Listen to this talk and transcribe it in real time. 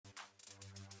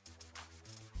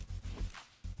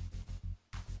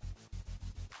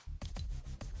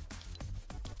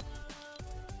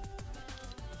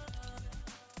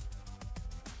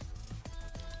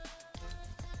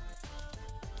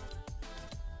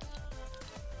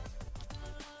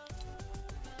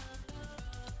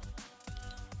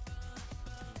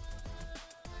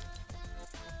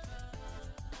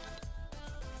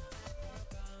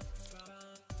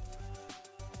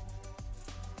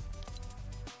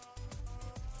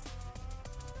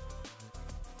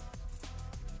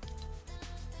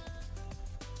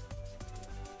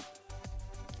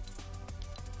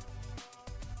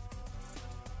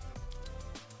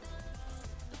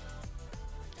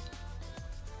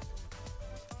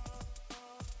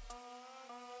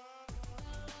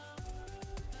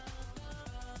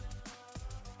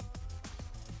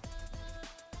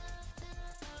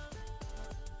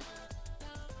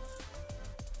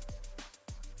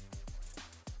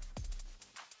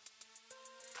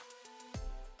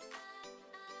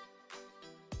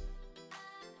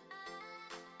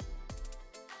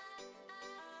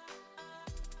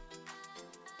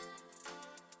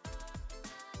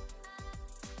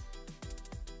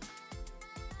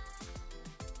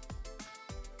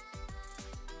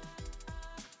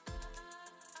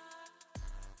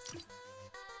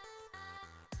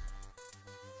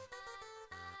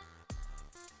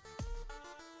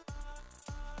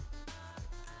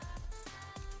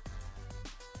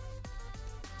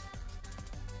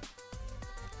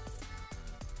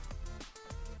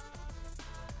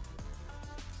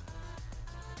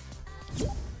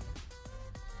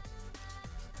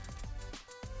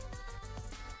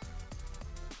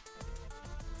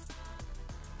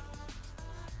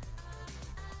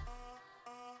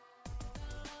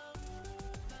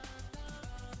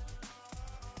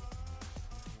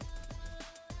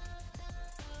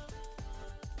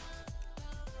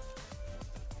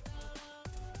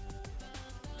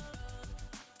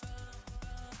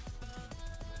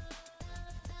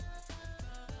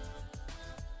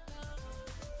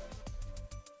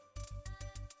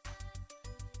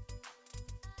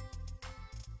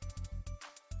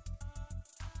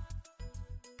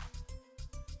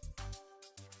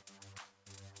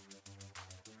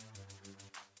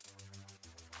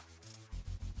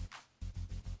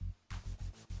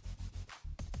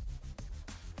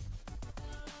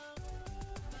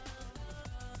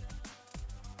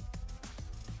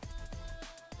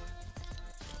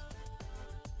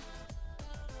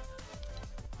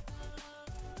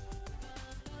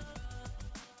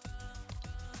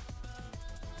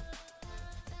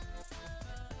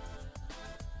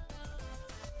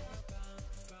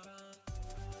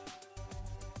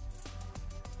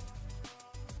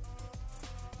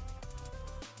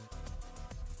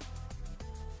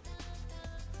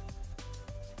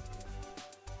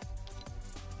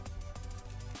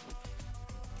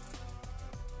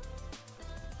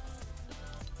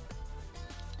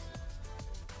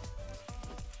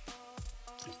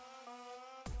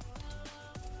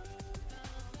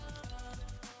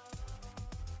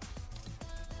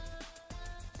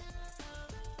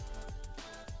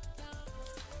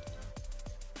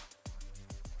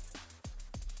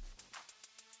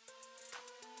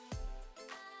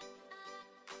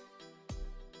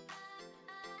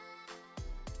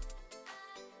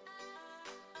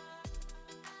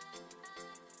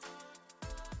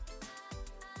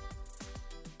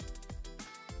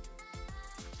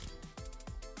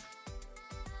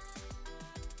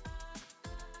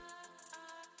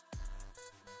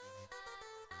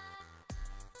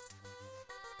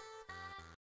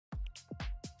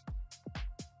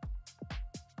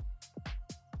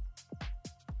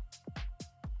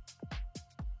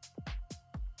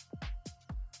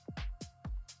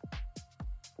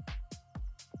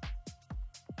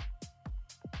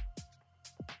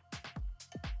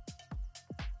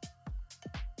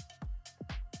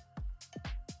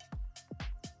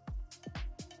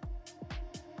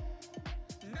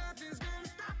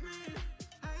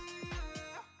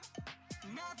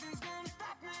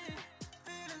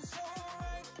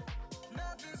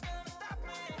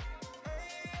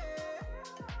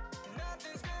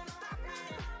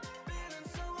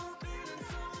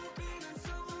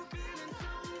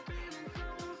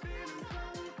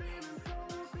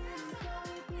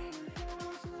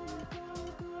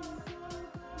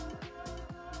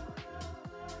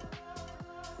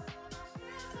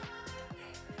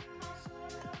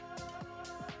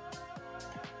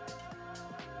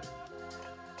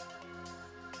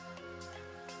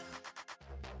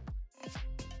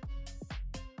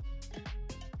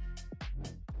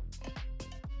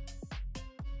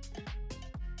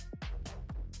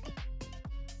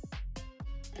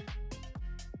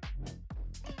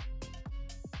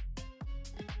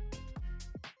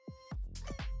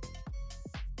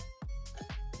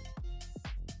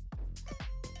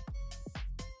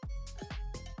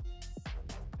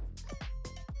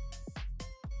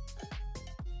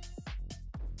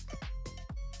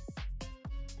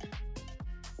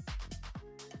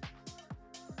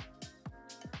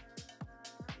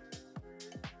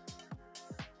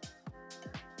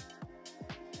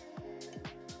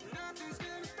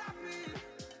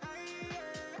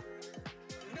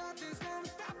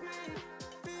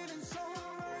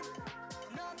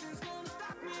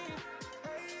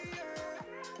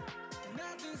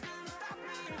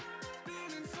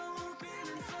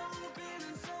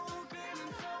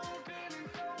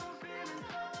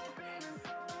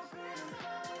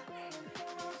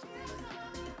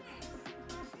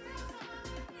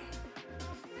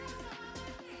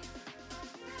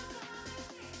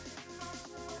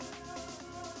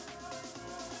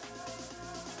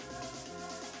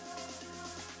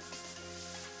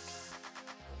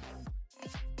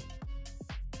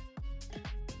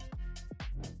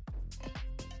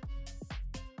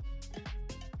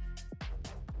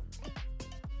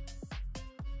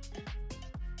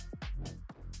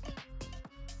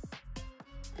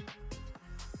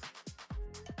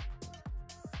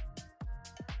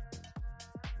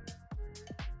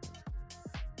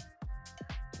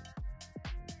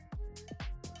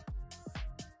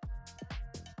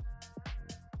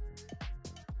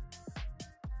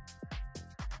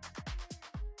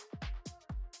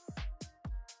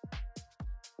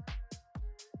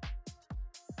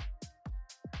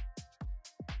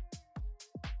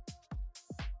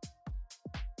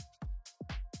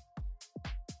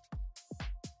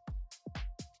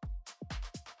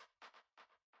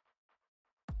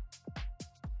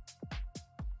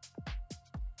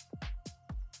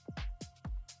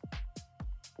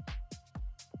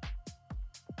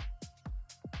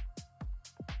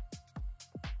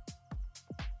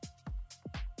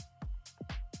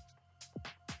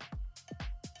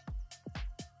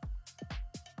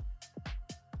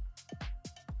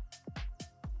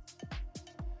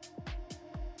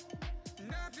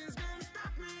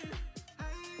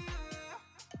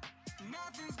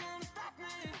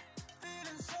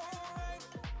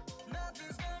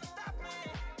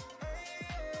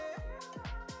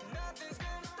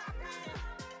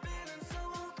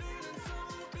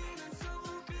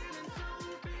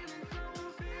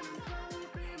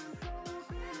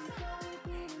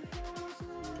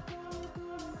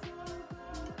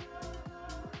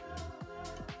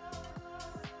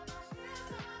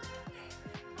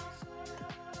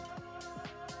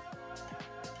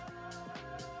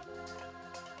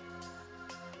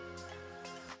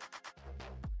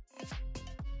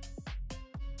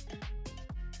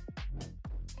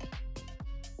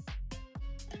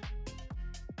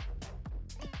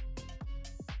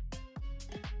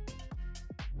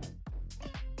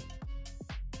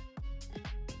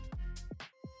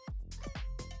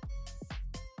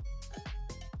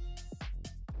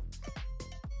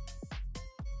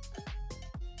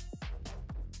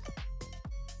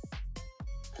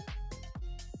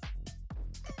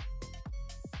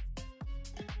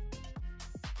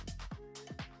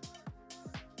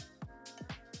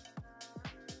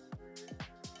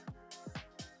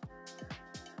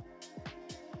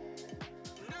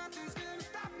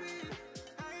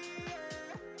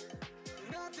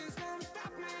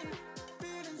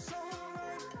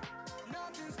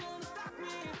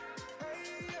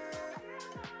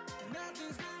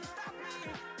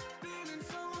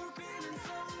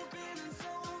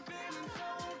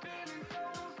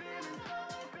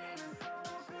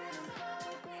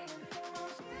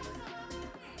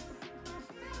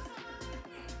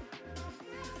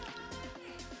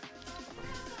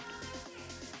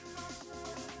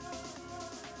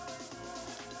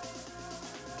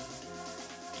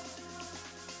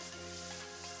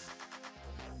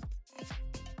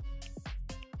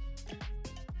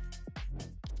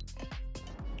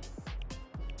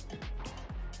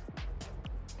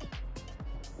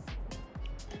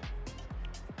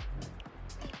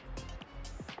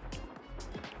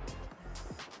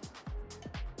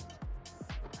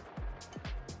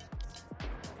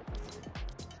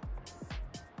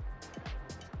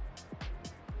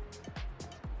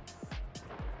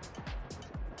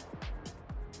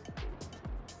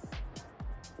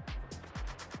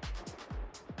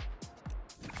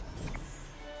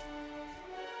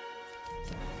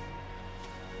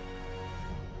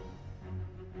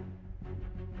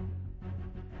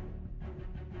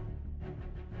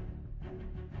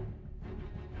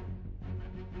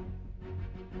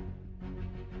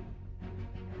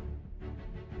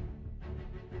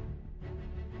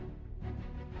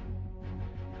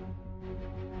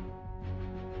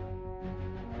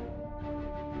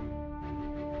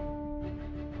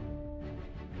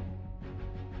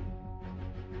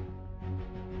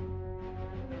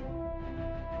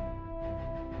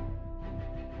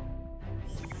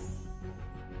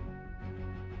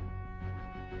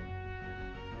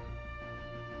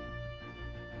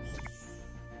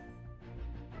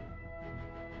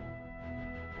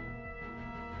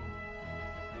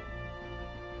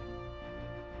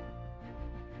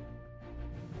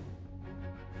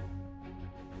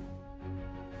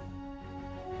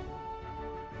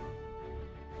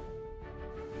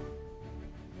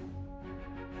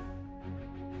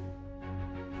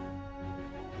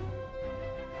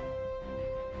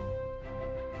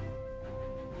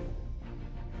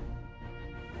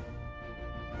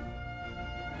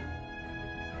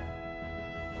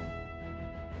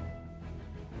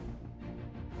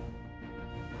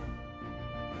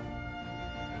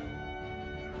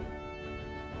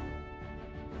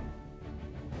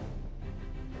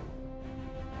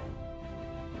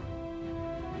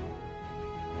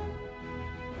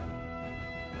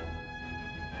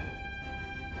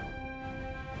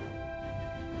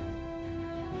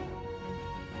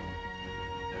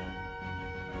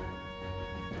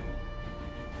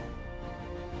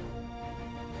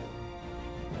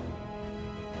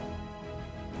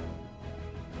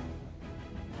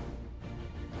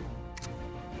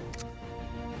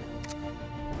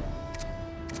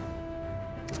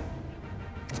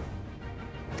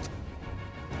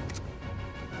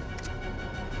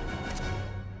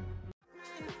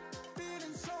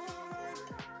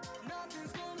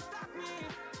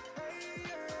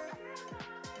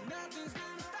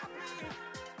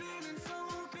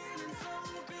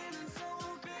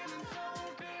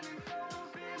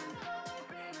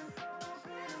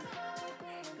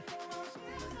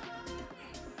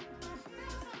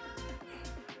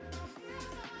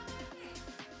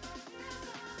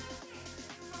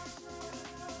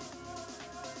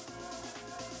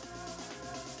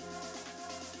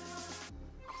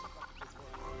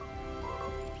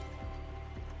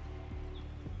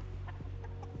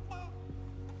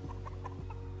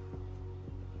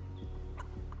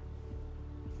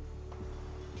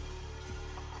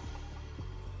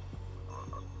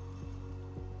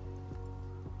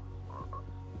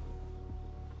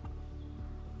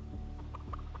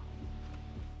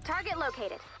Target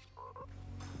located.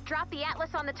 Drop the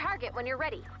Atlas on the target when you're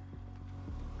ready.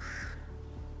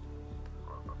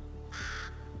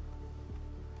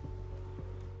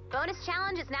 Bonus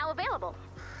challenge is now available.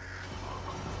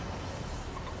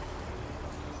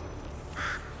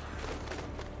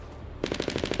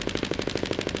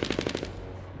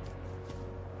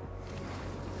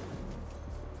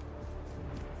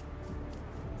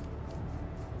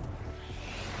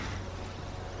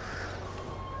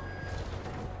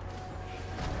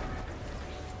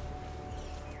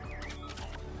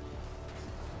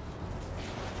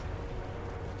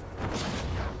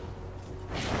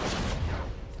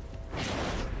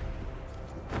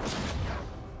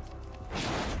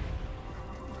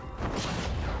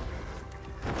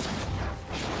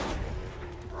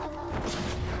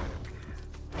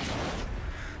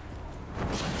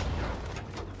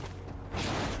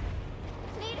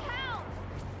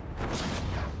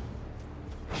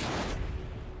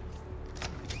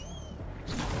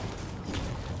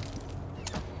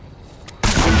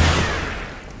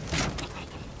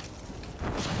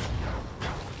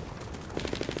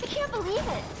 Believe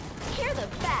it. You're the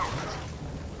best.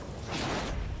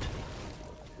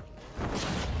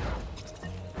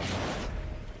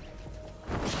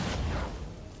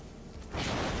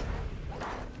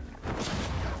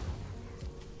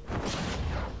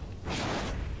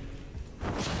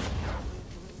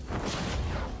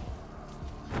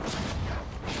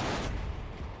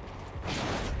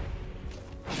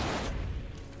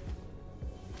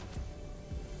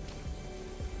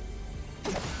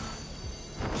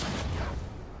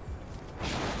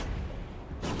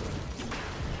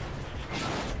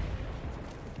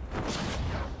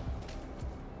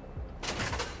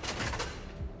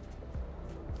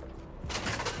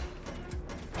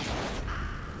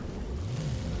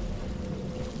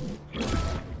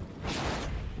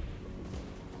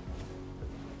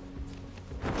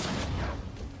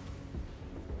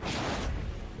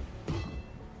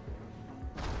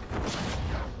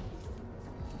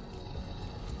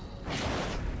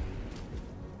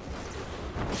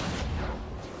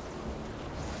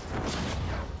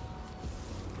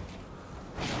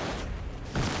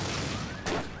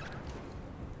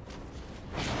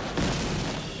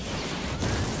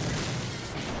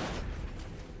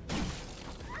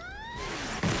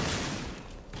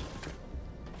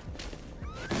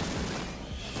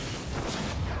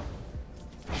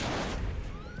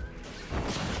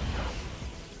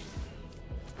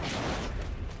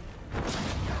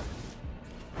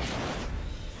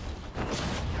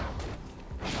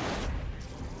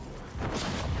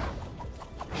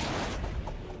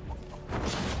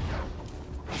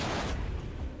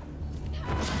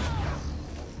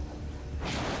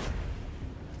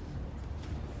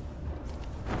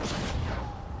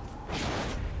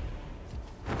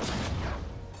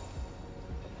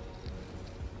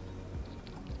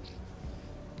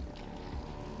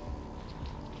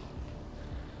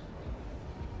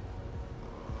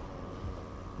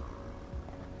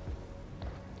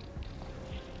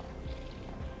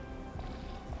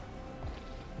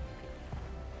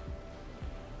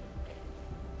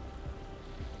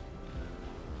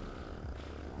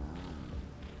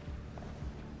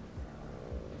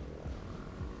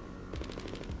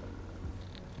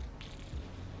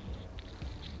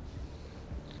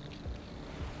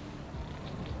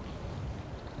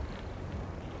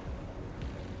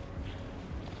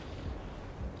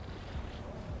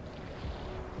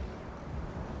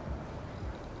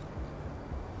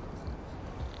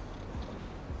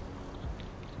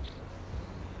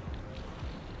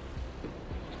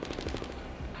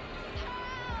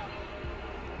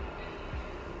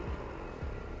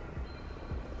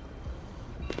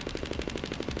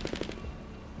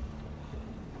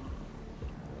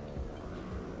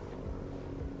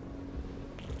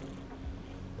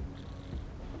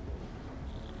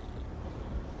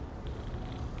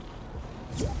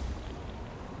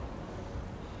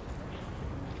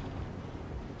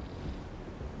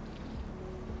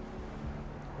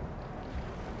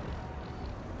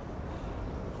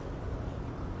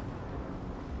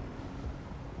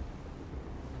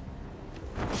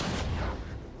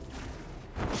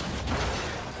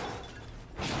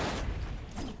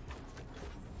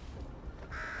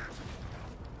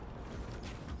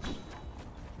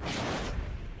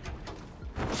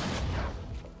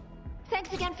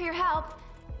 Thanks again for your help.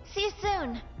 See you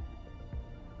soon.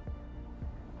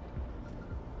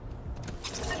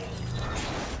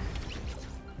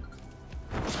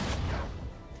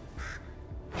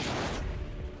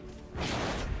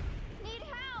 Need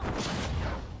help!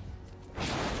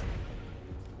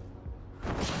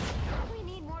 We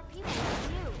need more people like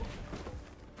you.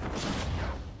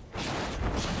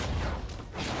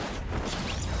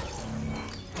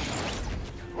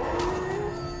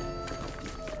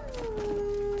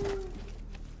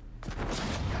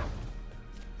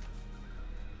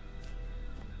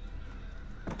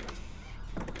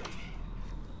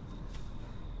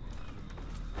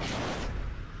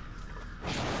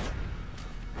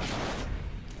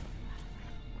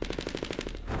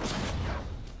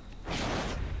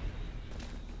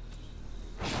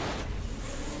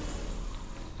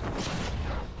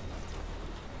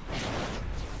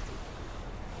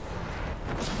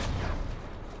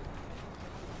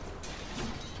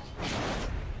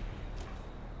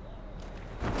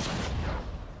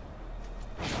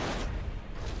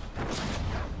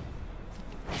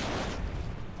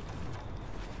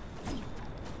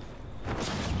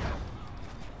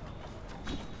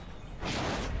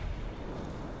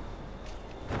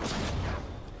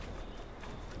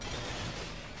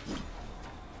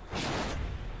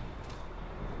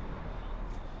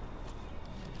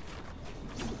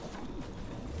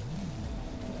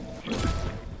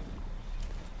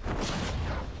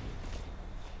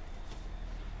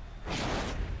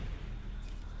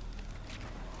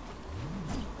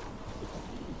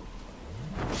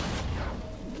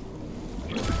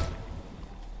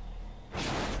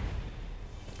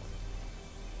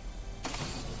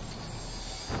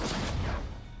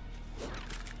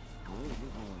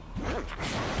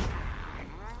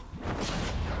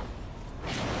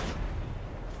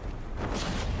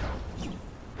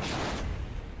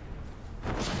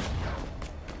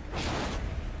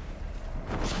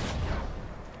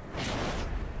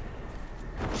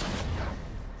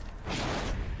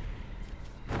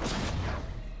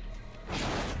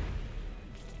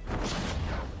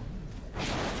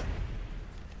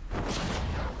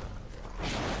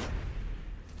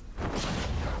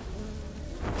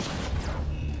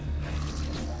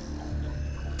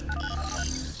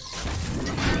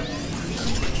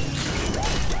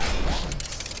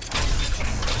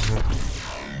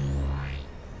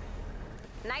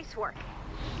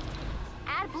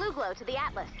 Add blue glow to the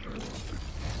Atlas.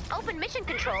 Open mission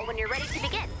control when you're ready to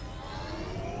begin.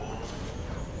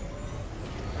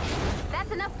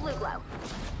 That's enough blue glow.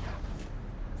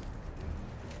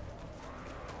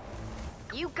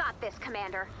 You got this,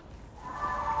 Commander.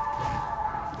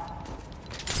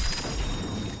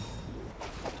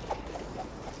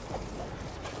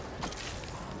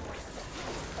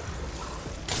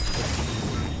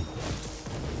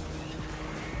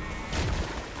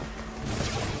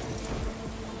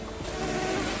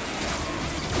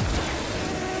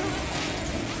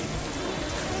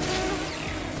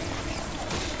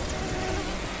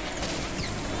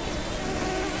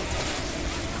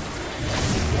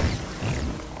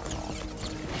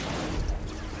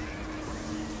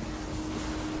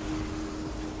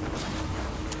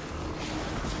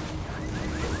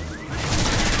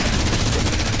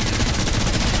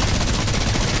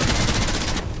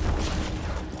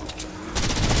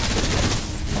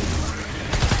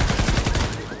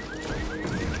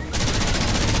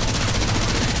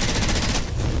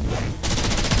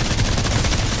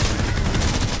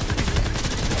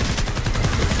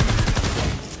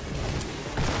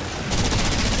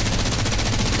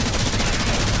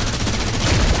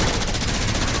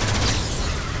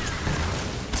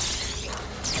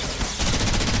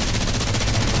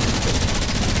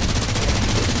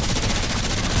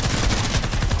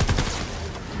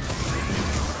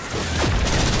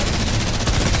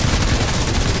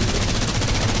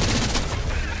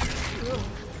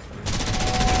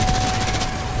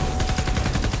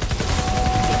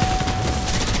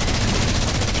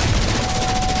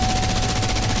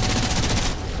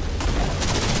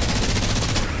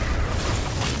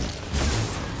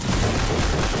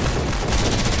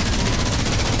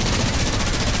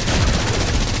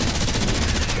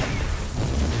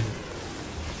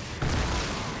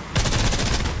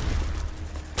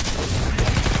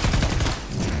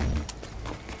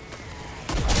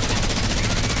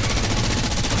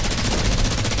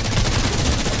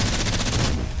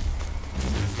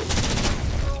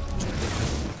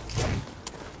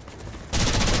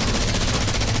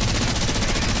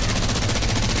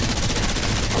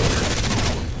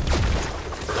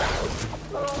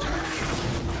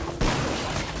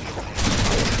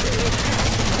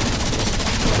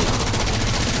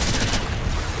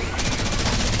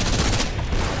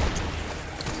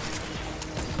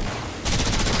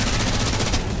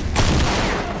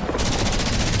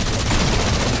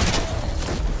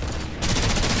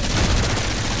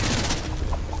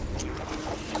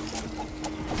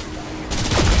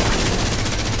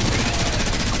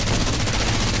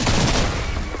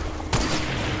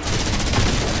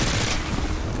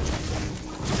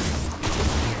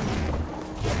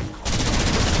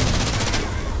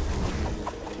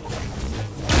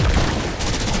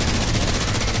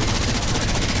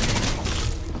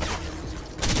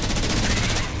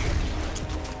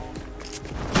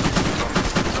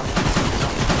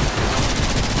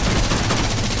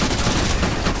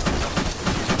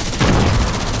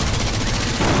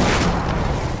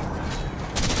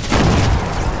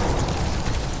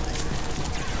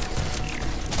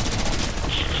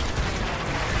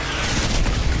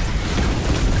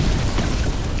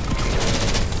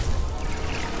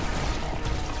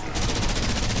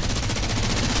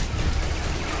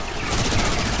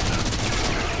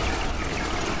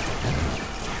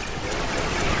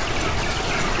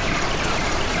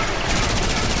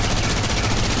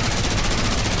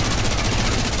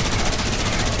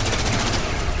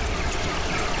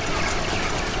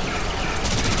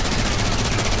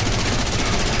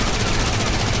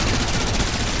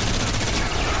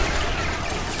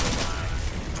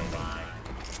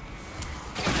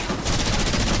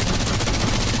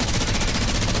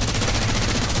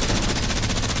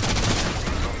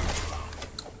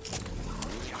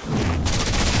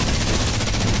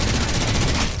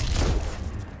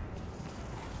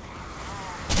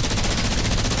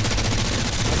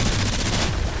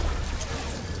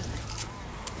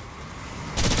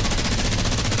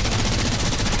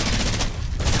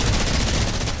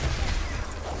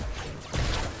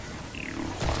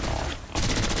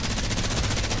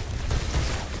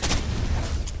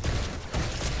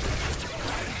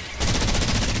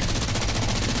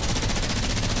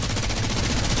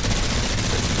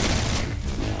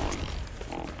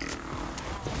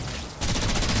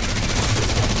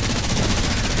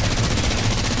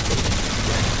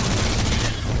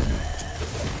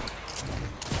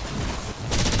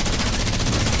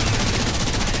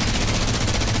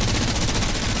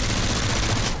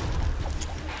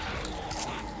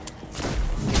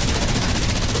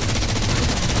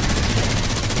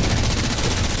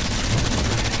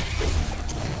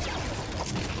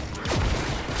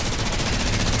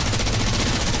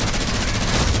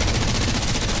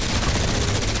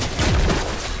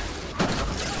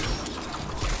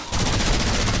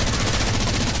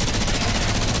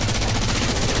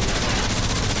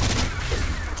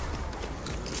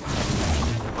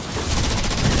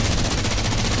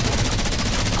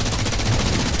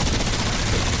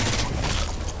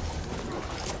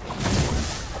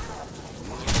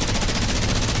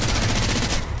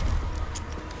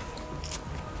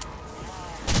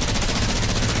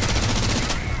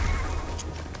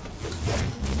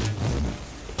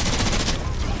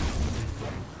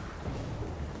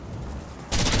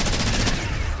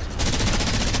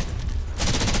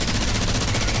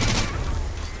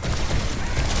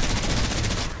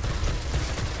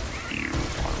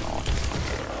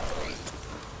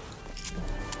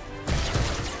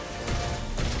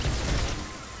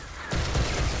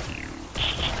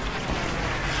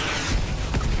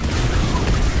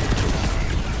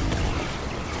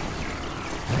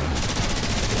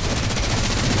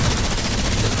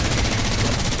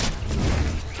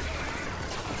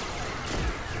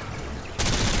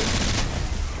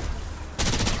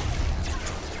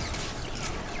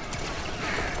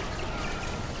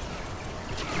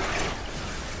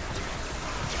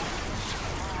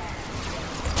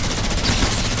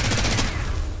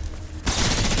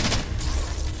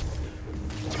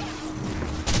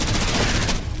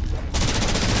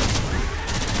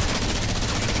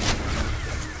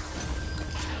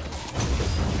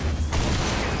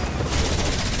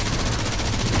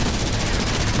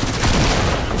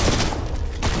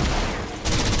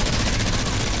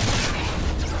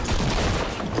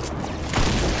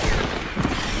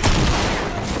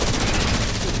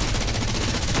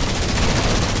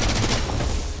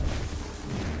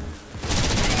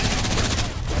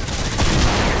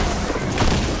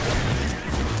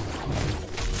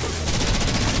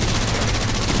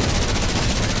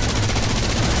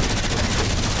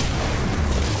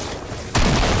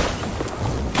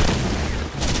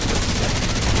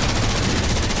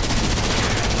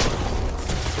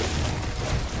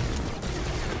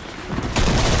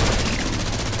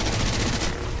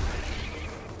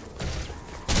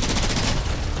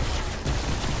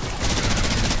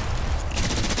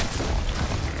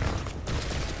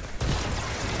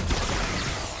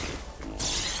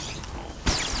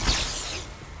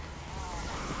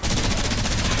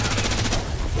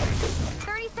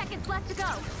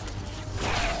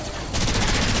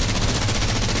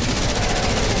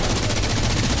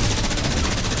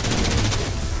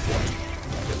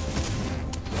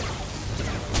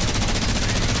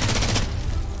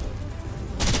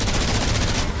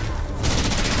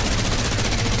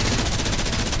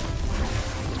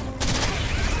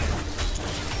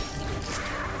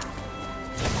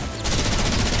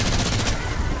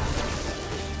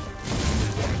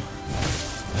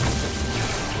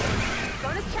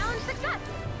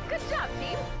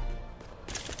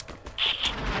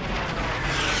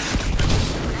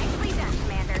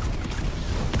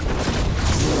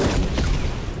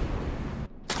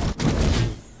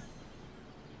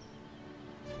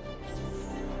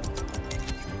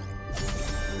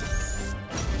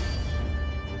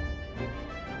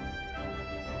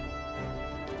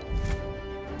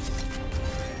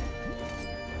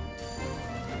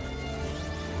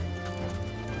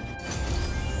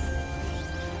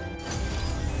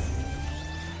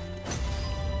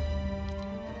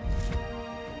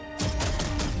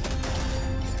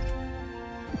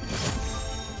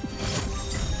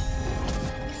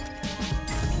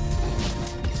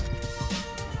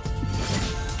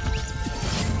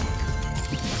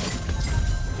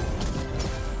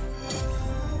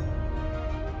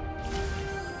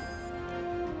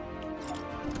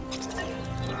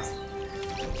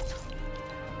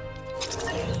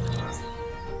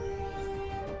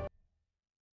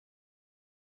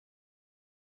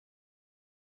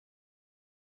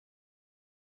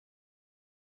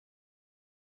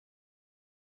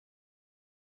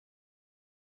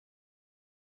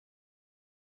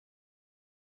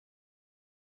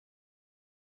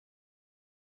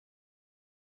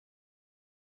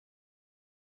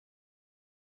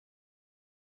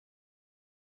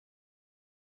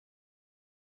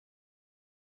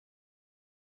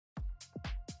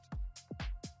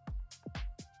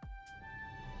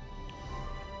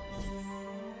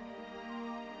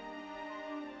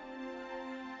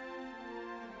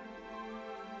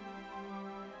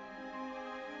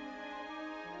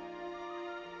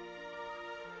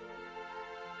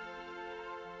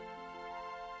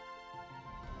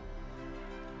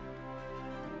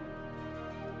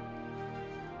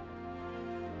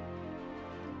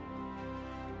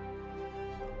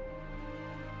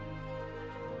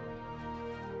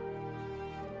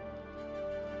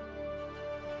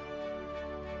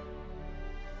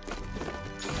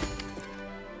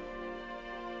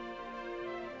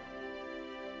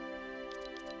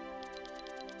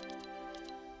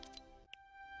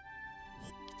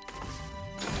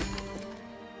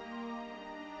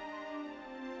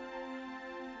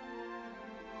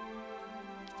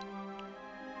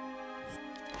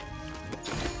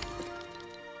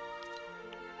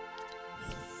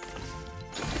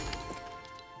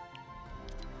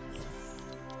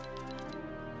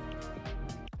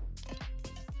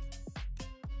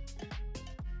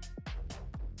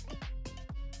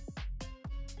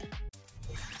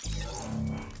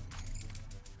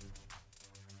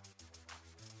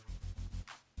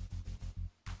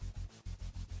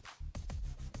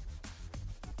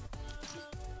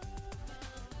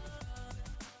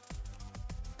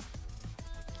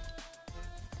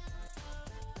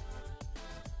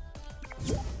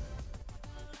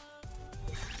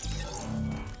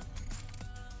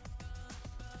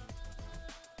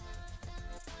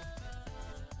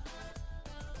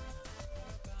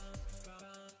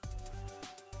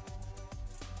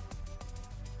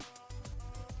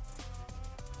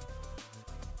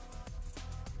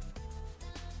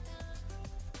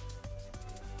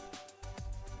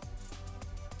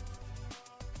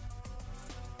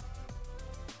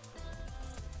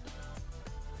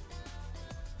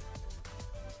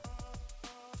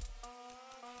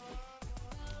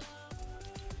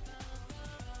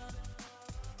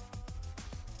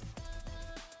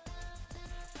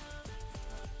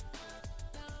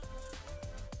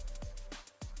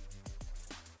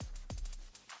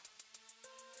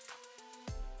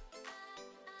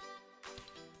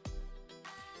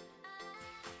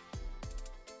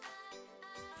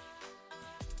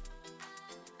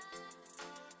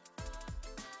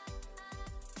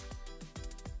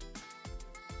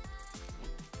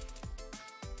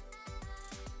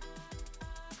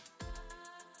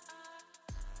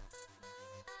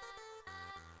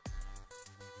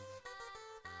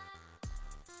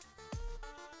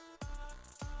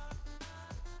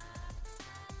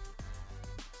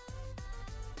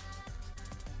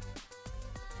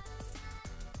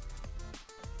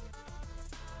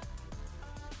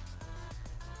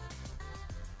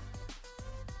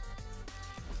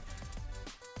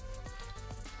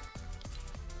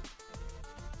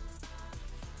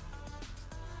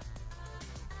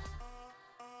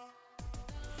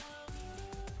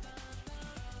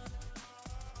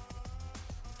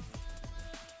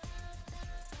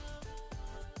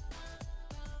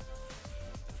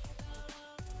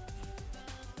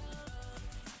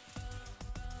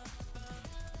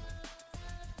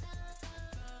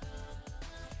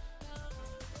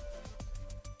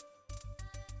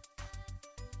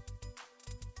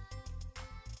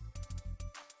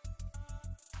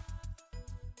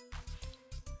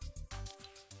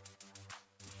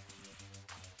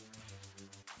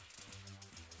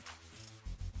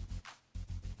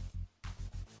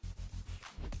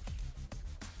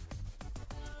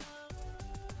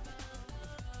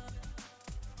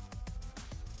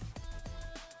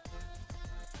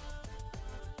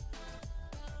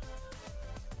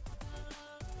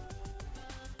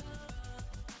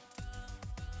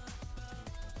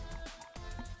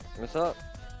 What's up?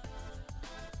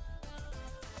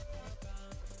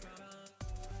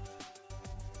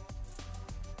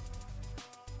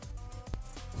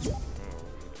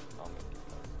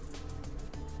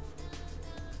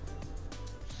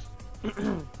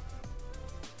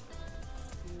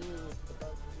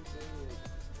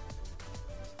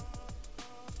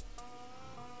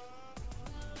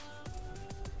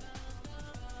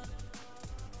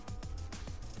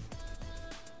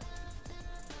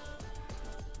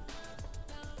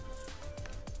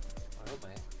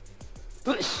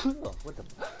 What the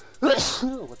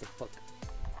what the fuck?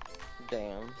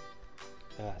 Damn.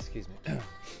 Excuse me. I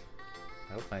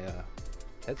hope my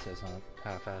headset's not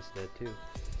half-assed dead too.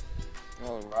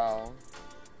 Oh wow.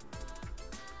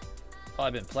 Well,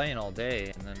 I've been playing all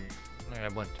day, and then I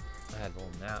had a little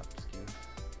nap. Excuse me.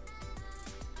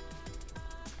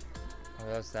 Oh,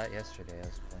 that was that yesterday. I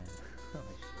was playing. Holy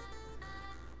shit.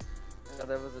 Yeah,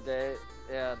 there was a day.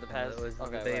 Yeah, the past. It was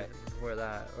okay, the day right. before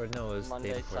that, or no, it was Monday,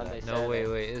 the day before Sunday, that. No, Saturday.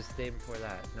 wait, it was the day before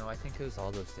that. No, I think it was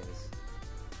all those days.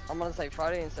 I'm gonna say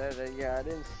Friday and Saturday. Yeah, I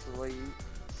didn't sleep.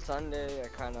 Sunday, I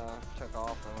kind of took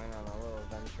off and went on a little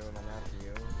adventure with my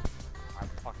nephew. I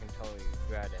fucking totally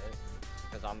regret it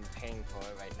because I'm paying for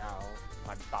it right now.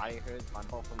 My body hurts.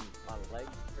 Both of my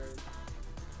legs hurt.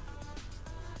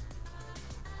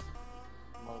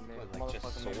 What, like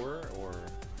just sore, or?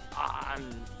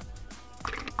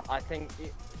 I think.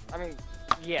 I mean,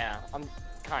 yeah.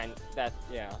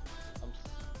 Yeah.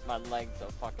 My legs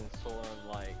are fucking sore.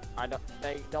 Like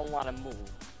they don't want to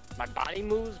move. My body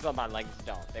moves, but my legs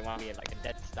don't. They want me at like a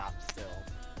dead stop still.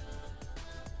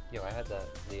 Yo, I had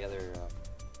that the other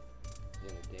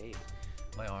day.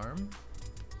 My arm,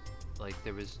 like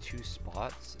there was 2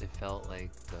 spots. It felt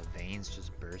like the veins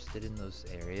just bursted in those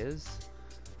areas,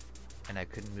 and I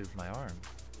couldn't move my arm.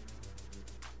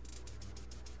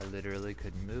 I literally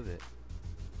couldn't move it.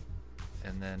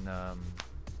 And then,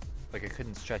 like I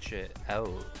couldn't stretch it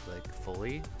out like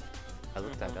fully. I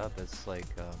looked that up. It's like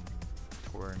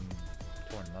torn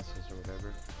muscles or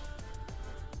whatever.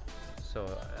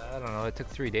 So I don't know. It took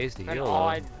 3 days to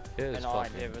heal. It was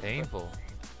fucking painful.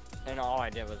 And all I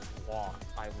did was walk.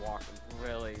 I walked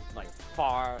really like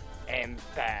far and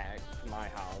back to my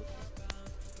house.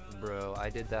 Bro, I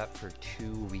did that for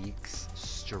 2 weeks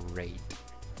straight.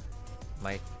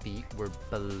 My feet were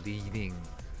bleeding.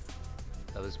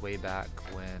 That was way back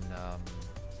when,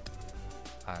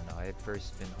 I don't know, I had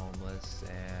first been homeless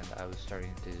and I was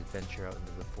starting to venture out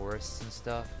into the forests and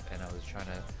stuff, and I was trying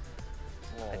to,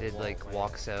 I did like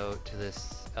walks out to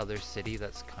this other city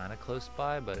that's kind of close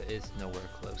by, but it's nowhere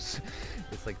close.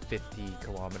 It's like 50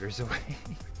 kilometers away.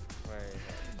 Wait,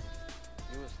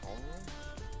 you was homeless?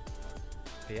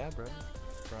 Yeah, bro.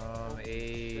 From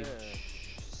age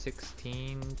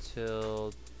 16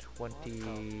 till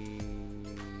 22,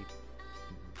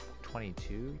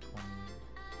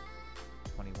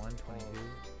 21, 22.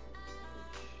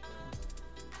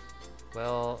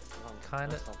 Well,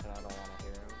 kind of. Something I don't want to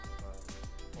hear. But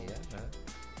yeah, man.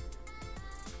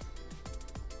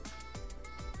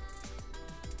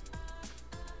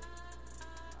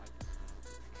 I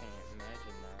can't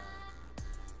imagine that.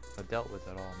 I've dealt with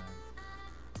it all, man.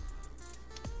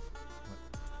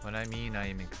 When I mean I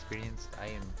am experienced, I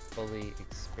am fully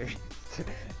experienced.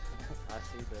 I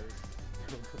see this.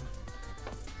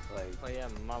 Like, oh yeah,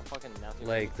 my fucking nephew.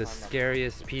 like the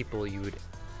scariest people you would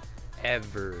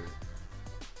ever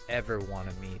want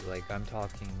to meet. Like, I'm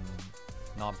talking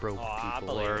not broke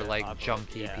people or like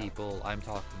junkie people. I'm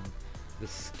talking the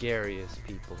scariest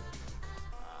people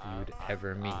you would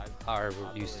ever meet are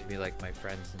used to be like my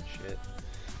friends and shit.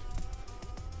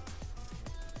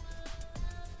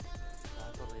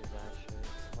 I believe that shit.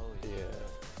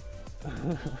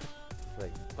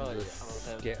 Holy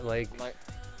shit. Like, like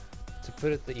to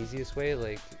put it the easiest way,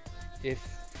 like if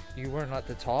you weren't at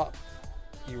the top,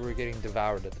 you were getting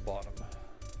devoured at the bottom.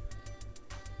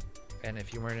 And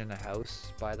if you weren't in a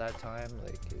house by that time,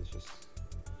 like it was just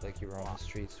like you were on the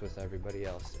streets with everybody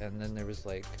else. And then there was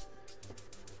like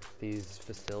these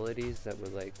facilities that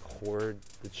would like hoard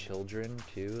the children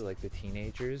too, like the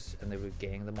teenagers, and they would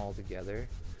gang them all together,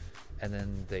 and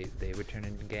then they would turn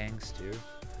into gangs too.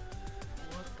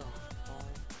 What the fuck?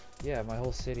 Yeah, my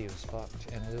whole city was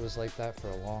fucked, and it was like that for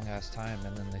a long ass time,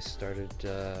 and then they started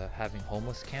having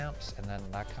homeless camps, and then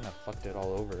that kind of fucked it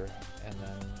all over, and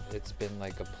then it's been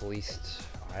like a policed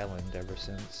island ever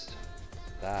since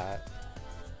that.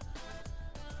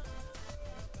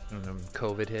 And then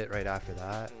COVID hit right after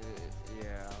that.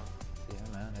 Yeah. Yeah,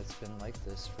 man, it's been like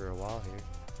this for a while here.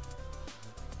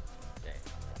 Dang.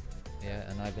 Yeah,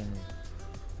 and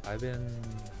I've been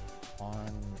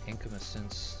on income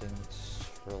assistance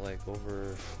for like over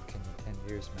fucking 10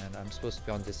 years, man. I'm supposed to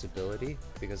be on disability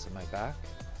because of my back,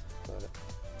 but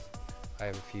I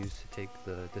refuse to take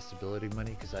the disability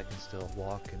money because I can still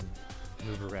walk and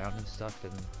move around and stuff,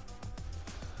 and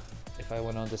if I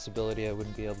went on disability I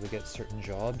wouldn't be able to get certain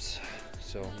jobs,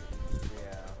 so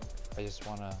Yeah. I just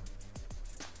want to,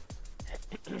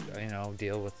 you know,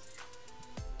 deal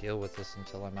with this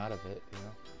until I'm out of it, you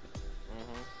know,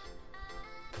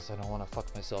 because I don't want to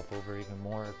fuck myself over even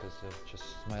more because of just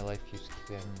my life keeps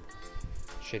getting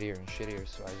shittier and shittier,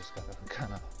 so I just gotta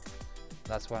kind of,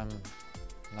 that's why I'm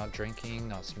not drinking,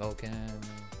 not smoking,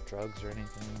 drugs or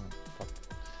anything.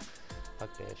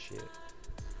 Fuck that shit.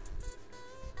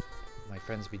 My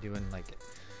friends be doing like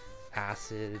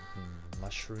acid and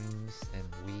mushrooms and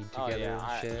weed together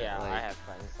and shit. Yeah, like, I have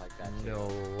friends like that too.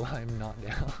 no, I'm not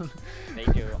down. They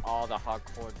do all the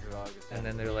hardcore drugs. And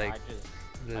then they're me, like, I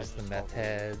there's the just meth smoke weed.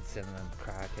 heads and then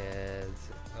crackheads.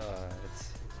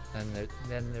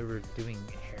 Then they were doing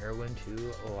heroin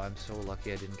too. Oh, I'm so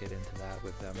lucky I didn't get into that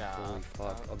with them. Yeah, Holy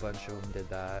fuck, a bunch of them did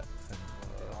that. And,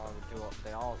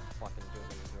 They all fucking do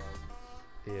these drugs.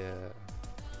 yeah.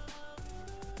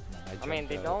 No, I mean,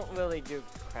 they jumped out. don't really do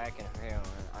crack and heroin.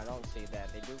 I don't see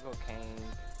that. They do cocaine,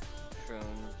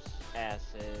 shrooms,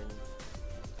 acid.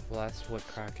 Well, that's what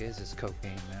crack is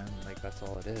cocaine, man. Like, that's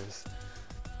all it is.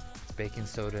 It's baking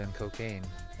soda and cocaine.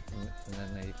 And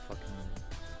then they fucking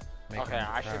make Okay, them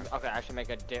I crack. should. Okay, I should make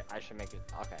a. I should make it.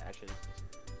 Okay, I should.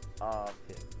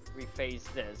 Rephrase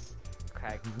this.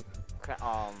 Crack.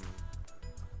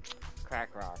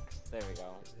 Crack rocks. There we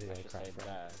go. Yeah, I should crack say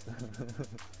rocks. that.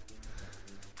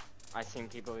 I seen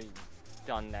people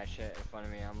done that shit in front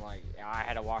of me. I'm like, I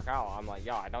had to walk out. I'm like,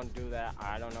 yo, I don't do that.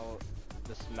 I don't know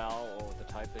the smell or the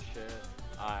type of shit.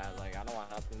 I don't want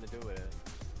nothing to do with it.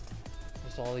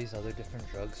 There's all these other different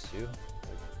drugs too.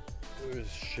 Like, there's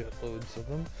shitloads of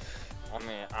them. I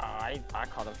mean, I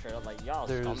call them straight up like, y'all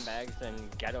There's- scumbags and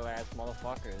ghetto ass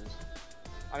motherfuckers.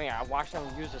 I mean, I watched them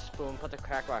use a spoon, put the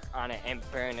crack rock on it, and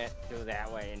burn it through that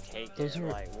way and take Those it. are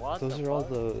Like, what those the are all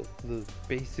fuck? the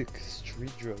basic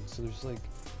street drugs. There's like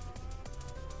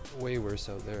way worse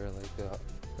out there, like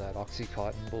that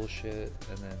OxyContin bullshit,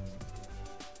 and then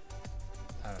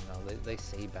I don't know. They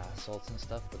say bath salts and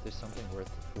stuff, but there's something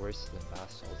worse than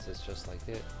bath salts. It's just like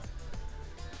it.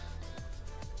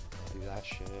 Do that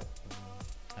shit.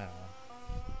 I don't know.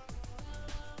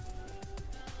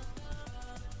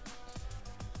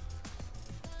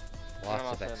 Lots of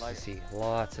almost said, like- ecstasy.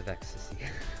 Lots of ecstasy.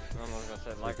 I was gonna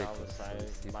say, like I was Ridiculous, so saying,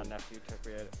 my stupid. nephew took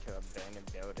me to an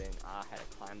abandoned building. I had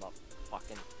to climb up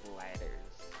fucking ladders.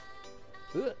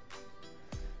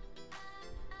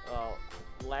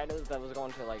 Ladders that was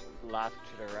going to like left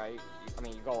to the right. I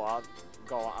mean, you go up,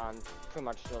 go on pretty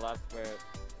much to the left where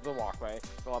the walkway,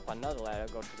 go up another ladder,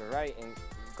 go to the right, and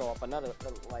go up another.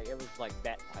 Like it was like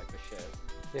that type of shit.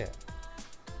 Yeah.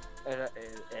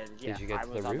 And yeah, Did you get I to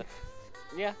was the on roof?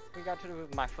 Yeah, we got to the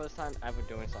roof. My first time ever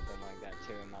doing something like that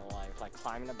too in my life. Like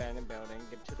climbing an abandoned building,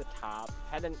 get to the top,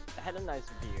 had a nice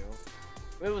view.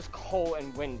 It was cold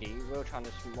and windy. We were trying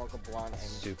to smoke a blunt and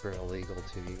Super illegal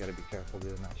too. You gotta be careful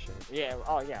doing that shit. yeah,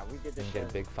 oh yeah, we did You this can get a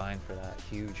shit. big fine for that.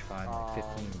 Huge fine, like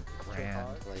 15 grand.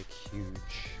 $2. Like huge.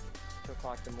 2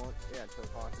 o'clock in the morning. Yeah, 2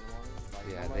 o'clock in the morning.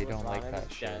 Like, Yeah, nobody they was don't like around, it that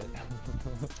was shit.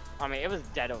 dead. I mean, it was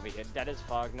dead over here. Dead as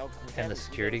fuck. No. And the you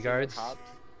security didn't see the guards? cops.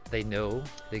 They know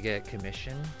they get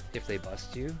commission if they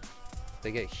bust you.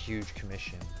 They get huge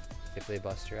commission if they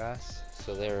bust your ass.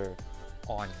 So they're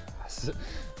on your ass.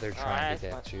 They're trying to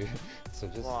that's get you. So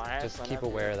just Well, I just asked my keep nephew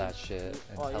aware of if that he- shit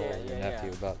and Well, tell yeah, your yeah, nephew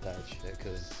yeah. about that shit.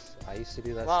 Cause I used to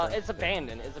do that Well, stuff. it's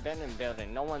abandoned. It's abandoned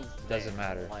building. No one's Doesn't there,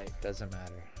 matter. Like, Doesn't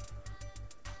matter.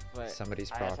 but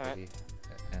Somebody's I asked my- property.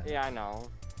 And- Yeah, I know.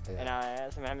 yeah. And I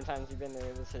asked him how many times he's been there.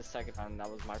 It was his second time. That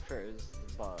was my first.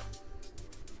 But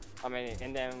I mean,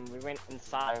 and then we went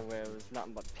inside where it was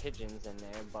nothing but pigeons in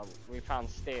there. But we found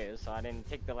stairs, so I didn't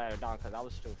take the ladder down because I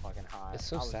was too fucking high. It's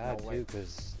so I was sad no way- too,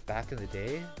 because back in the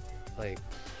day, like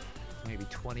maybe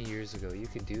 20 years ago, you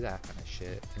could do that kind of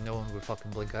shit, and no one would fucking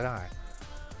blink an eye.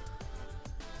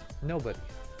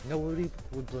 Nobody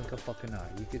would blink a fucking eye.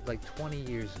 You could, like 20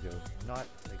 years ago,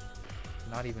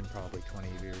 not even probably 20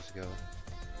 years ago,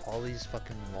 all these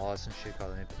fucking laws and shit got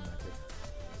implemented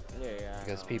Yeah. I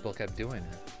because know. people kept doing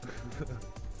it.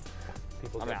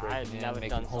 People I mean, kept I had breaking in, never making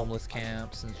done homeless something-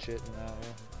 camps and shit and that.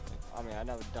 I mean, I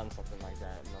never done something like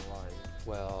that in my life.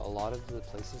 Well, a lot of the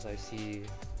places I see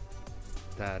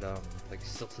that, like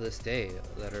still to this day,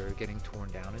 that are getting torn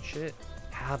down and shit,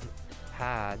 have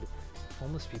had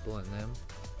homeless people in them,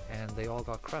 and they all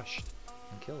got crushed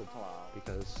and killed Wow.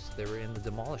 because they were in the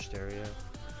demolished area.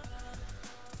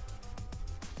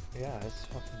 Yeah, it's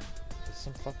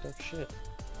some fucked up shit.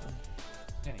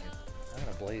 Anyway, I'm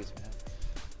gonna blaze, man.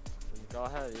 Go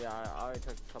ahead, yeah, I already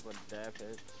took a couple of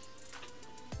debits.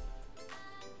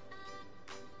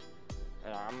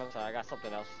 And I'm gonna say, I got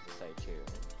something else to say too.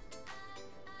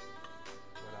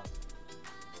 What else?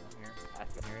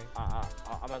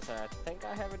 I'm gonna say, I think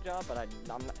I have a job, but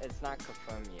it's not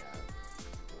confirmed yet.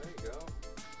 There you go.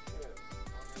 Good.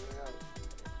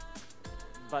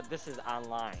 But this is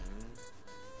online.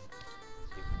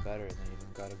 It's even better than you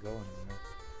even gotta go anymore.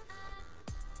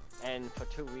 And for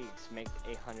 2 weeks, make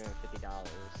 $850.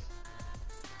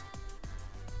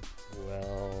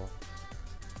 Well,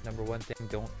 number one thing,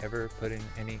 don't ever put in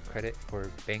any credit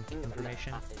for bank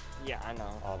information. Yeah, I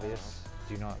know. Obvious.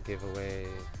 Do not give away.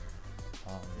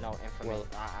 No information. Well,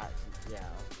 yeah.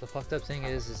 the fucked up thing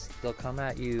is they'll come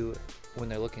at you when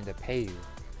they're looking to pay you.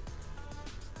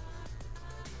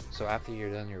 So after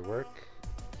you're done your work,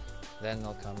 then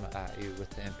they'll come at you with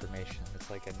the information. It's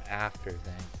like an after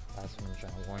thing. That's what I'm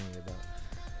trying to warn you about.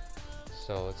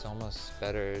 So it's almost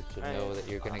better to know that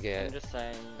you're gonna get I'm just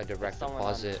saying, a direct someone on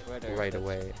deposit Twitter right that's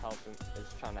away.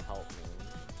 Is trying to help me.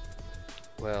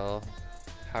 Well,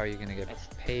 how are you gonna get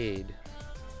paid?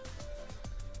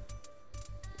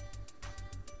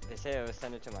 They say I would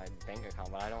send it to my bank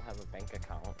account, but I don't have a bank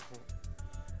account.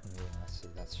 Yeah, see,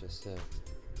 that's just it.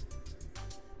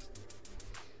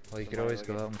 Well, you So could might always as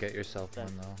go well out and get yourself send-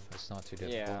 one though. It's not too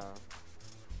difficult. Yeah.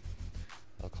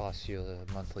 It'll cost you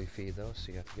a monthly fee though,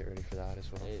 so you have to get ready for that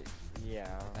as well. Yeah.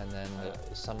 And then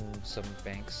some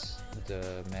banks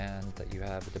demand that you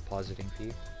have a depositing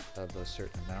fee of a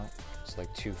certain amount. It's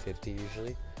like $250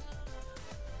 usually.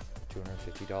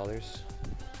 $250.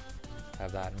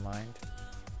 Have that in mind.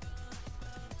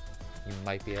 You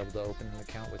might be able to open an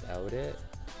account without it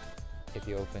if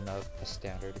you open up a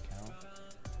standard account.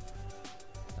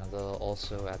 Now they'll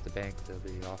also at the bank they'll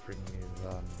be offering you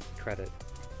credit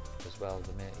as well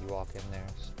the minute you walk in there.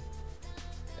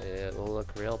 So it will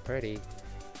look real pretty.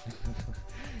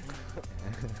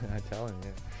 I'm telling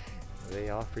you, they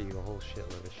offer you a whole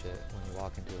shitload of shit when you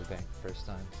walk into a bank the first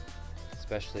time,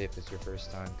 especially if it's your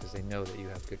first time, because they know that you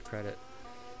have good credit.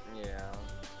 Yeah.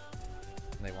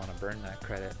 And they want to burn that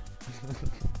credit,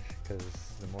 because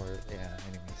the more, yeah.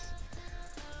 Anyways,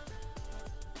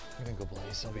 I'm gonna go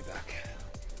blaze. I'll be back.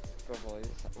 Go boys.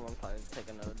 I'm gonna probably take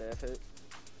another day of it.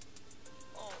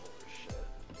 Oh shit.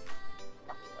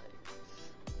 My legs.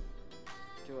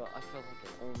 Dude, I feel like an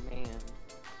old man.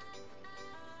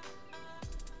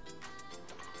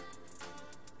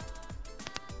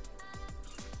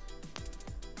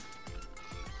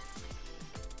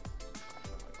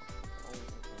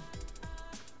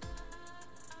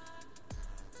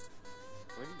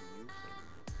 What are you using?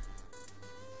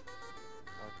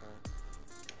 Okay.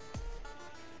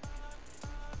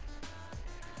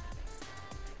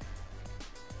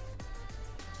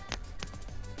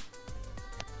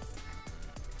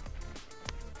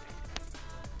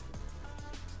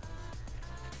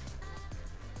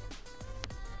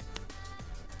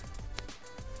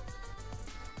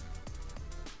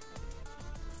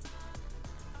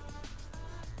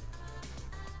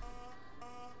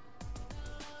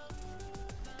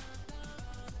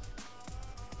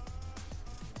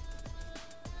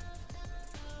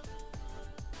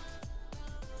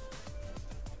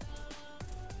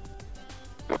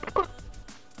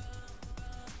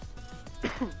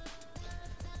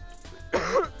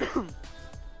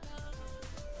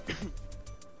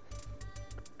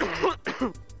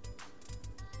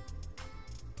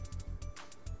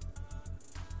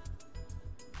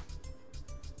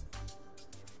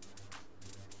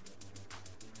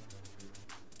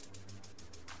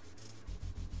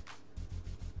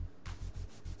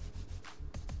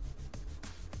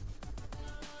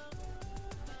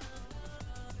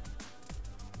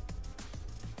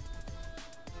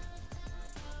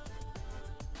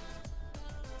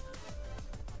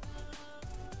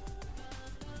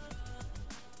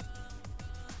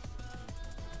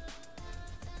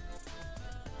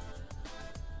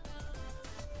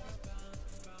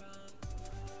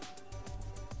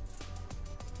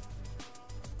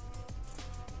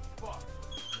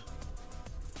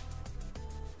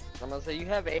 I'm gonna say you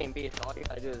have A and B, so all you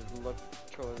gotta do is look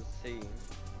towards C.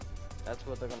 That's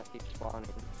what they're gonna keep spawning.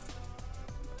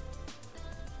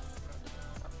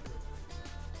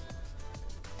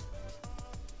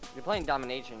 You're playing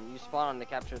domination. You spawn to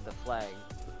capture the flag.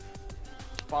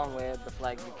 Spawn where the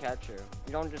flag you capture.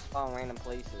 You don't just spawn random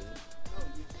places.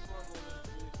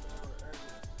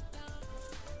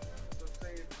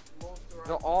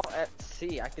 They're all at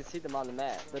C. I can see them on the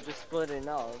map. They're just splitting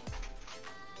up.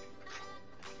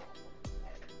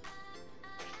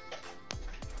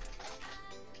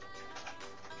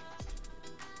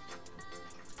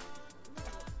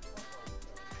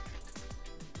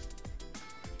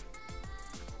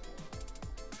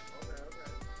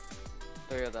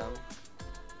 3 of them.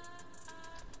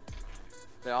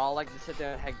 They all like to sit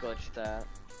there and head glitch that.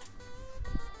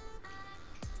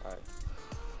 Alright.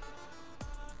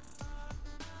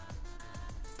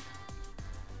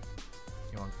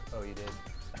 You want? Oh, you did.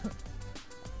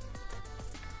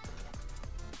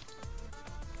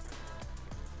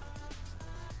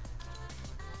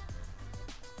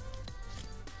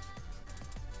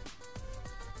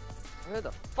 Where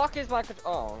the fuck is my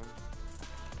control? Oh.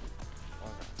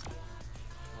 Okay.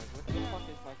 Like, what the fuck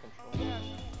is my control?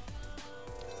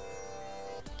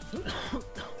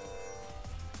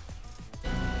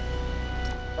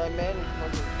 My man is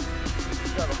fucking.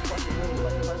 He's got a fucking really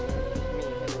like person. Me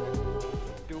and him in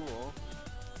a duel.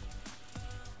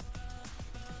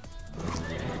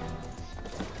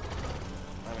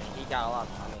 I mean, he got a lot.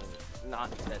 I mean, not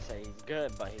to say he's good,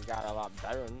 but he got a lot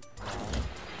better.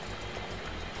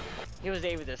 He was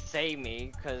able to save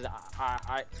me because it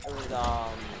was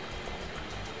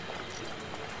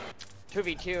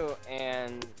 2v2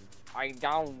 and I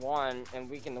down one and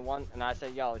weakened the one and I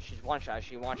said, yo, she's one shot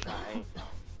and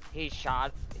he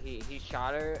shot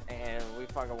her and we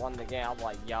fucking won the game. I'm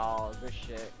like, yo,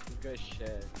 good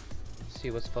shit. See,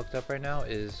 what's fucked up right now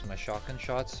is my shotgun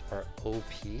shots are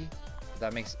OP.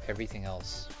 That makes everything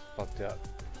else fucked up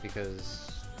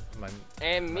because my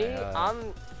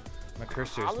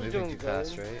cursor is moving too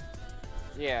fast, right?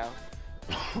 Yeah.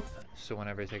 So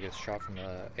whenever I take a shot from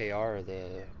the AR or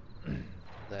the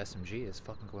SMG, it's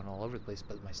fucking going all over the place.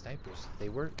 But my snipers, they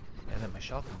work, and then my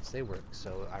shotguns, they work.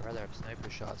 So I'd rather have sniper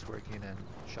shots working and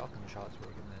shotgun shots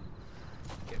working than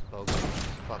get bogus.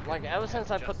 Like ever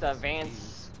since I put the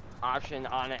advanced option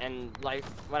on it, and like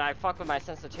when I fuck with my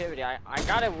sensitivity, I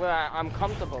got it where I'm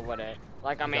comfortable with it.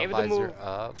 Like I'm able to move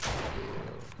up.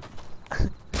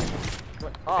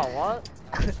 Oh, what?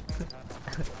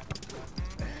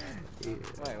 Wait,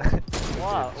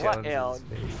 what? What L?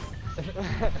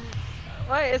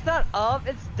 Wait, it's not up,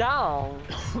 it's down.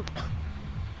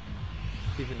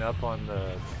 Keeping up on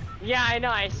the... Yeah, I know,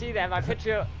 I see that. On my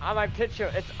picture,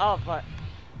 it's up, but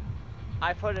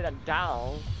I put it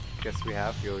down. Guess we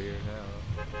have you here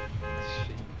now.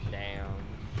 Damn.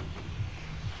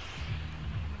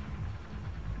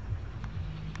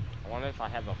 I wonder if I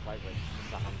have a fight with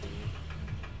zombie.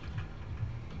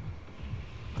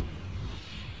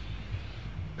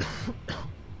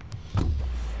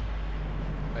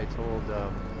 I told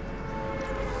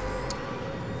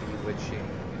Bewitching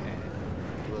and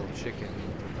Little Chicken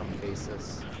to come face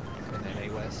us in NA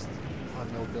West on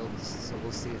no builds, so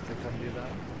we'll see if they come do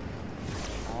that.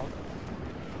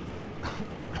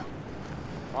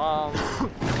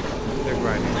 They're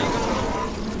grinding.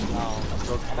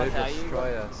 They'll destroy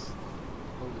us.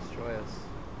 They'll destroy us.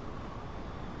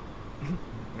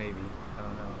 Maybe. I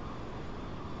don't know.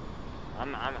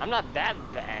 I'm not that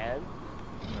bad.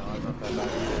 No, I'm not that bad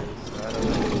either, so I don't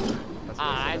know.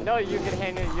 I know you can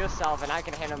handle yourself and I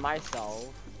can handle myself.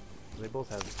 They both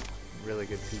have really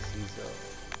good PCs though.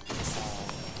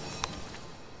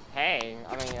 Hey,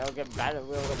 I mean, it'll get better,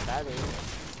 we'll get better.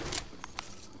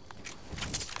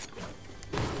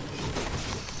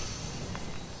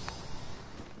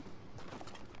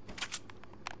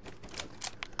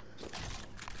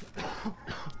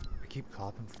 I keep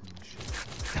coughing from this shit.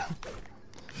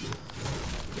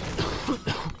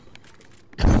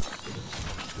 I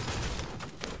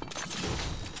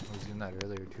was doing that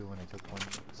earlier too when I took one,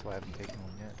 so I haven't taken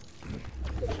one yet.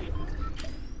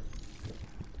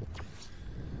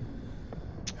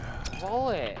 Roll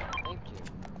it! Thank you.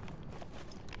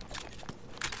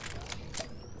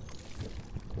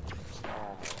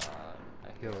 Oh god.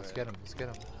 Yo, let's get him, let's get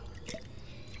him.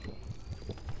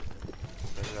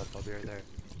 Set it up, I'll be right there.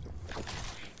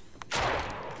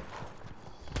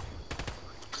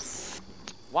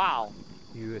 Wow.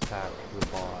 You attack the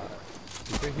bot.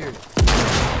 He's right here.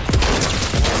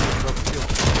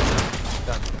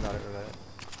 Done. Got it, got it.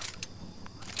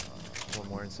 One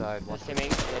more inside. One Listen to me,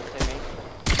 listen to me.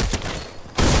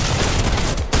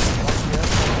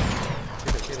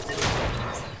 Get it.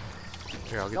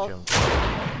 Here, I'll get you.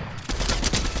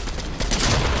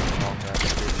 Long that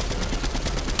bridge.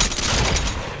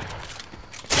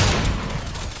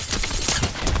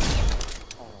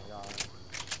 Oh my god.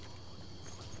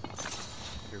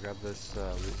 Here, grab this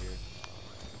loot here.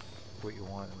 What you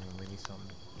want, I mean, we need some.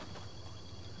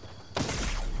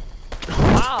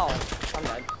 Wow! I'm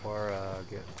dead. Or,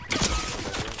 get.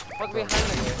 Look behind me.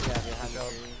 Yeah, behind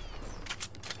me.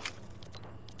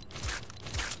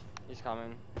 He's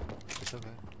coming. It's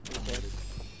okay. He's dead.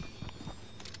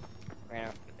 Ran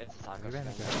up. It's a taco We ran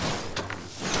stand. again.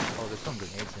 Oh, there's some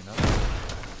grenades in up.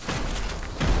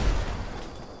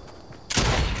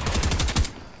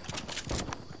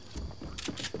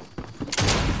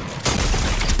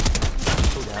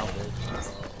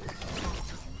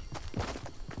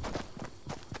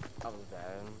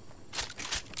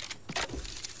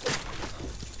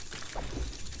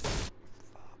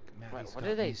 It's What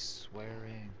got did they? me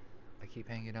swearing. I keep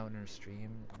hanging out in her stream,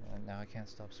 and now I can't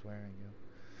stop swearing, yo.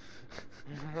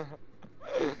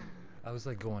 I was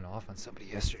like going off on somebody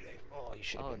yesterday. Oh, you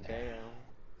should have Oh been there. damn.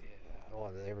 Yeah. Oh,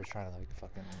 they were trying to like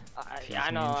fucking. tease Yeah,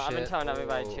 I me know. and I've been shit. telling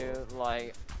everybody Oh. too.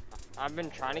 Like, I've been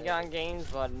trying to get on games,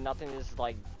 but nothing is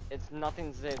like, it's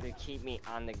nothing's there to keep me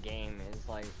on the game. It's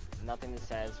like nothing is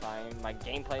satisfying. My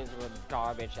gameplays were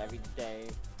garbage every day.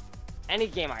 Any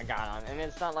game I got on, and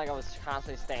it's not like I was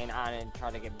constantly staying on it and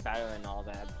trying to get better and all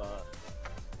that, but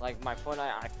like my Fortnite,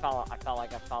 I felt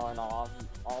like I've fallen off.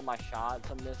 All my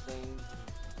shots are missing.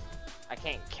 I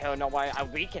can't kill nobody. I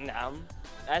weaken them.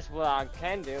 That's what I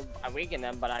can do. I weaken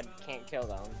them, but I can't kill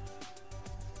them.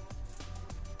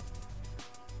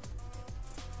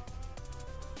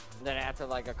 Then after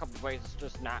like a couple weeks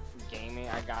just not gaming,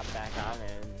 I got back on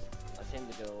and I seem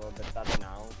to do a little bit better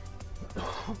now.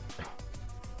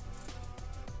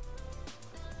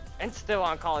 And still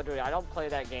on Call of Duty, I don't play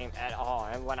that game at all.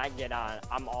 And when I get on,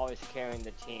 I'm always carrying the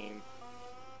team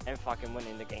and fucking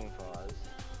winning the game for us.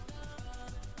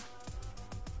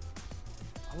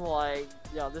 I'm like,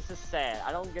 yo, this is sad.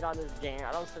 I don't get on this game.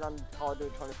 I don't sit on Call of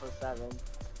Duty 24/7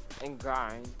 and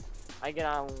grind. I get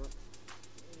on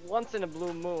once in a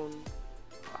blue moon,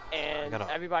 and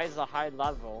everybody's a high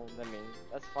level than me.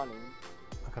 That's funny.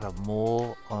 I got a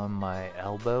mole on my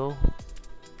elbow.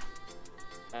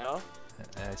 You know?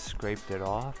 And I scraped it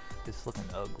off. It's looking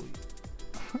ugly.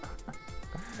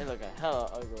 They look hella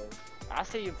ugly. I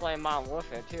see you playing Modern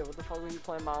Warfare too. What the fuck were you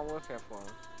playing Modern Warfare for?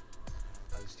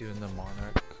 I was doing the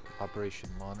Monarch, Operation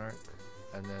Monarch,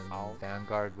 and then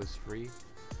Vanguard was free.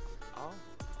 Oh,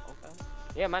 okay.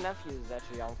 Yeah, my nephew is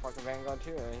actually on fucking Vanguard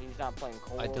too, and he's not playing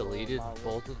Cold. I deleted or Modern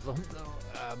both of them though.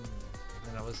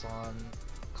 And I was on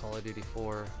Call of Duty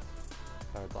 4,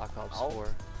 or Black Ops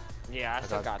 4. Yeah, I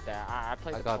still got that. I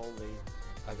played the Pole League.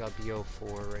 I got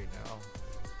BO4 right now.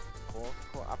 Cool,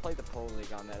 cool. I played the Pole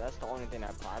League on there. That's the only thing I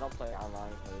play. I don't play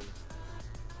online because...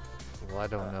 Well, I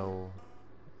don't know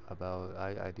about...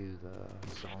 I do the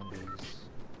zombies.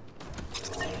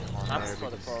 I'm just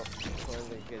for the Pole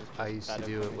League. I used to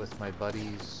do it with my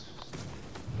buddies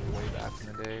way back in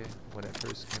the day when it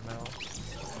first came out.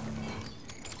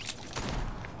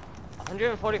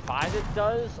 145 it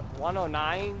does,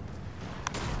 109,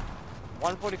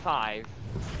 145.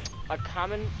 A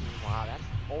common, wow, that's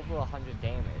over 100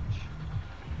 damage.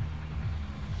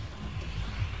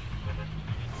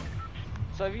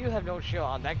 So if you have no shield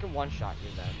on, that can one-shot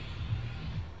you then.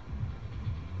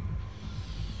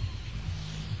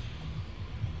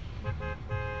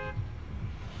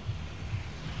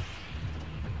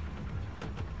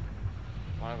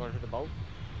 Wanna go to the boat?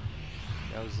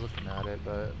 Yeah, I was looking at it,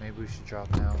 but maybe we should drop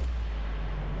now.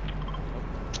 2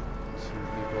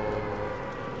 people,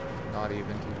 not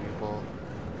even 2 people.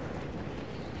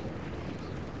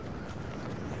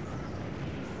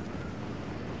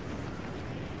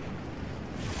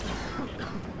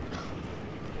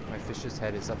 My fish's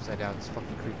head is upside down, it's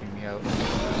fucking creeping me out. Never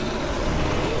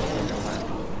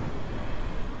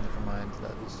mind,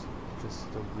 that was just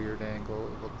a weird angle.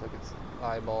 It looked like its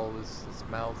eyeball was its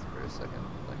mouth for a second.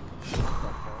 Like,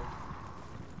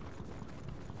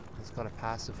 it's got a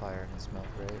pacifier in its mouth,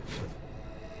 right?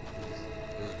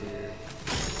 It was weird.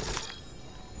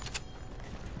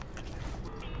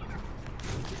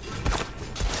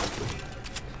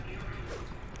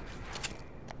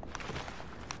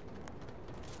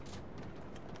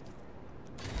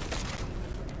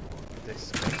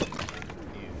 This.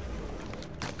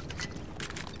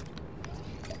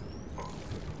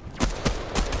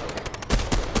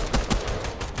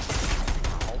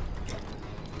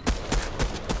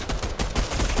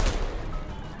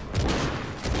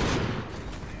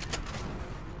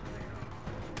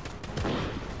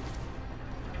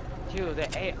 Dude, the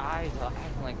AIs are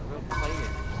acting like real players.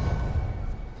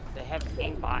 They have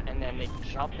aimbot and then they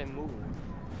jump and move.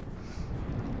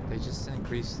 They just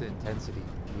increase the intensity.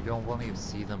 You don't want to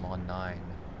see them on 9.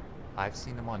 I've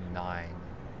seen them on 9.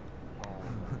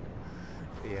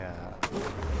 Yeah.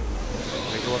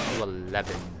 They go up to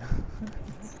 11.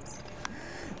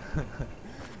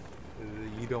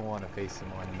 You don't want to face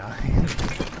them on 9.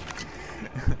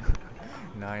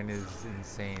 9 is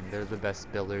insane. They're the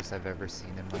best builders I've ever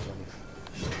seen in my life.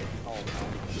 Oh,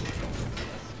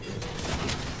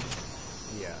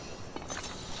 yeah.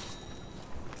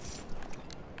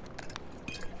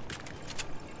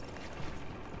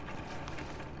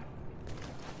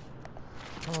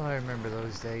 Oh, I remember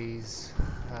those days.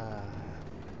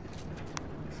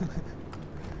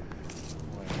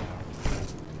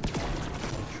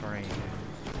 Train.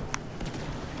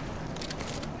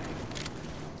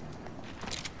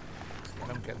 I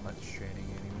don't get much training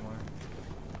anymore.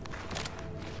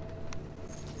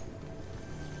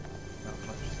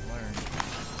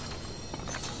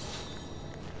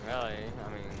 really. I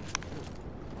mean,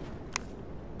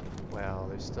 Well,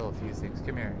 there's still a few things.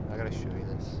 Come here, I gotta show you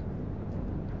this.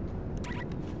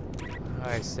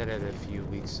 I said it a few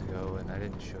weeks ago and I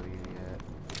didn't show you yet.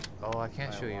 Oh, I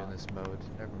can't show you in this mode.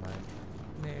 Never mind.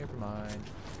 Never mind.